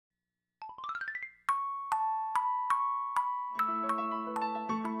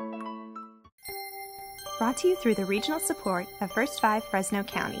Brought to you through the regional support of First 5 Fresno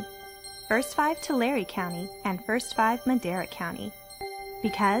County, First 5 Tulare County, and First 5 Madera County.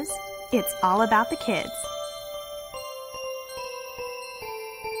 Because it's all about the kids.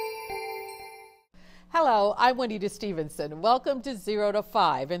 Hello, I'm Juanita Stevenson. Welcome to 0 to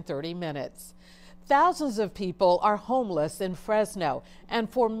 5 in 30 minutes. Thousands of people are homeless in Fresno, and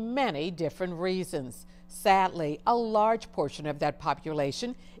for many different reasons. Sadly, a large portion of that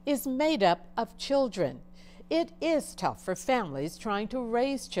population is made up of children. It is tough for families trying to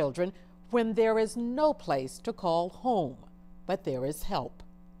raise children when there is no place to call home, but there is help.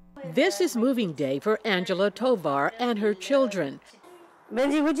 This is moving day for Angela Tovar and her children.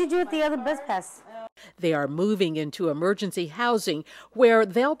 Benji, what'd you do with the other bus pass? They are moving into emergency housing where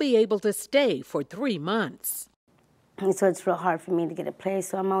they'll be able to stay for 3 months. And so it's real hard for me to get a place.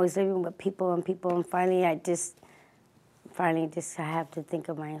 So I'm always living with people, and finally I have to think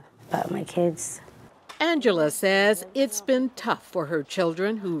about my kids. Angela says it's been tough for her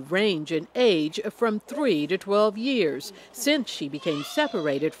children, who range in age from 3 to 12 years, since she became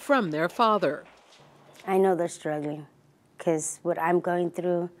separated from their father. I know they're struggling because what I'm going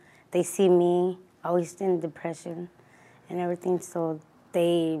through, they see me always in depression and everything, so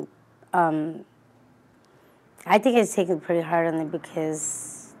they, I think it's taken pretty hard on them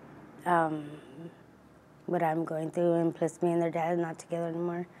because what I'm going through, and plus me and their dad are not together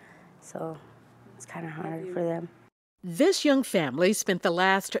anymore, so it's kind of hard for them. This young family spent the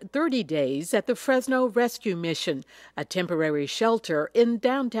last 30 days at the Fresno Rescue Mission, a temporary shelter in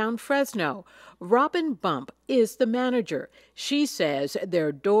downtown Fresno. Robin Bump is the manager. She says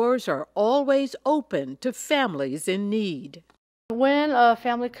their doors are always open to families in need. When a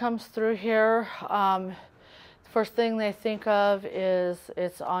family comes through here, first thing they think of is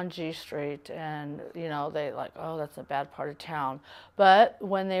it's on G Street, and they like, oh, that's a bad part of town. But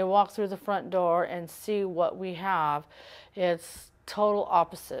when they walk through the front door and see what we have, it's total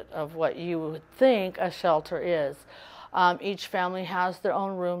opposite of what you would think a shelter is. Each family has their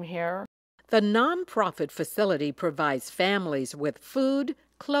own room here. The nonprofit facility provides families with food,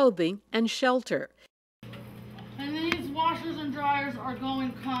 clothing, and shelter. And these washers and dryers are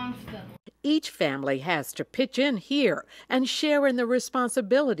going constant. Each family has to pitch in here and share in the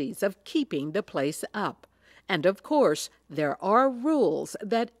responsibilities of keeping the place up. And of course, there are rules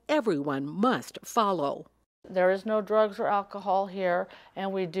that everyone must follow. There is no drugs or alcohol here,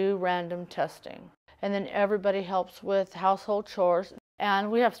 and we do random testing. And then everybody helps with household chores. And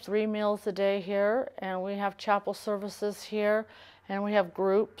we have 3 meals a day here, and we have chapel services here, and we have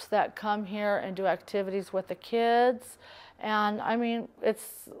groups that come here and do activities with the kids. And I mean,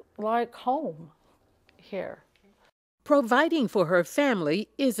 it's like home here. Providing for her family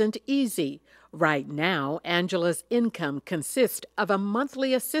isn't easy. Right now, Angela's income consists of a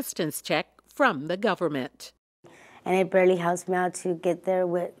monthly assistance check from the government. And it barely helps me out to get there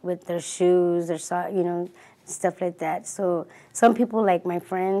with their shoes, their stuff like that. So some people, like my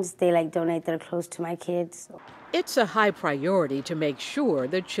friends, they donate their clothes to my kids. It's a high priority to make sure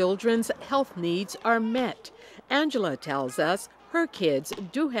the children's health needs are met. Angela tells us her kids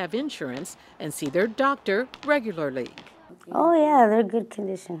do have insurance and see their doctor regularly. Oh, yeah, they're in good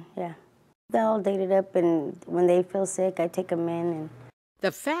condition, yeah. They're all dated up, and when they feel sick, I take them in.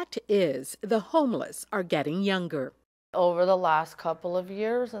 The fact is, the homeless are getting younger. Over the last couple of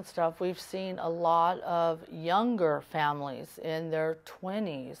years and stuff, we've seen a lot of younger families in their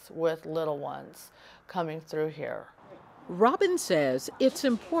 20s with little ones coming through here. Robin says it's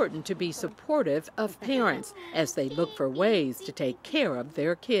important to be supportive of parents as they look for ways to take care of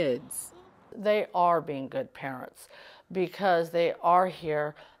their kids. They are being good parents because they are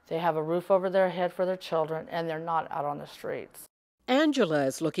here, they have a roof over their head for their children, and they're not out on the streets. Angela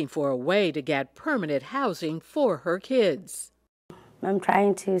is looking for a way to get permanent housing for her kids. I'm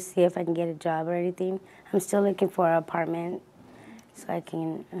trying to see if I can get a job or anything. I'm still looking for an apartment so I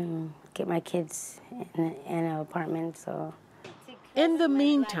can get my kids in an apartment. So. In the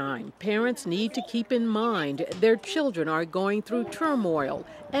meantime, parents need to keep in mind their children are going through turmoil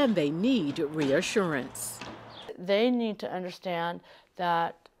and they need reassurance. They need to understand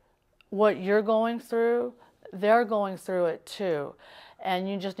that what you're going through, they're going through it too. And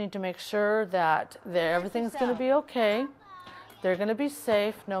you just need to make sure that everything's going to be okay. They're going to be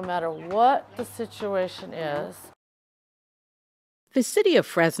safe no matter what the situation is. The city of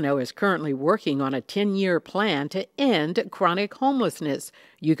Fresno is currently working on a 10-year plan to end chronic homelessness.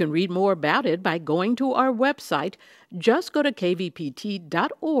 You can read more about it by going to our website. Just go to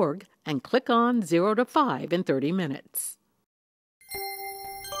kvpt.org and click on 0 to 5 in 30 minutes.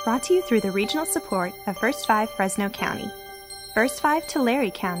 Brought to you through the regional support of First 5 Fresno County, First 5 Tulare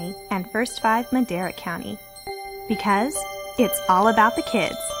County, and First 5 Madera County. Because it's all about the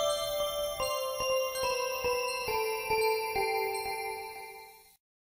kids.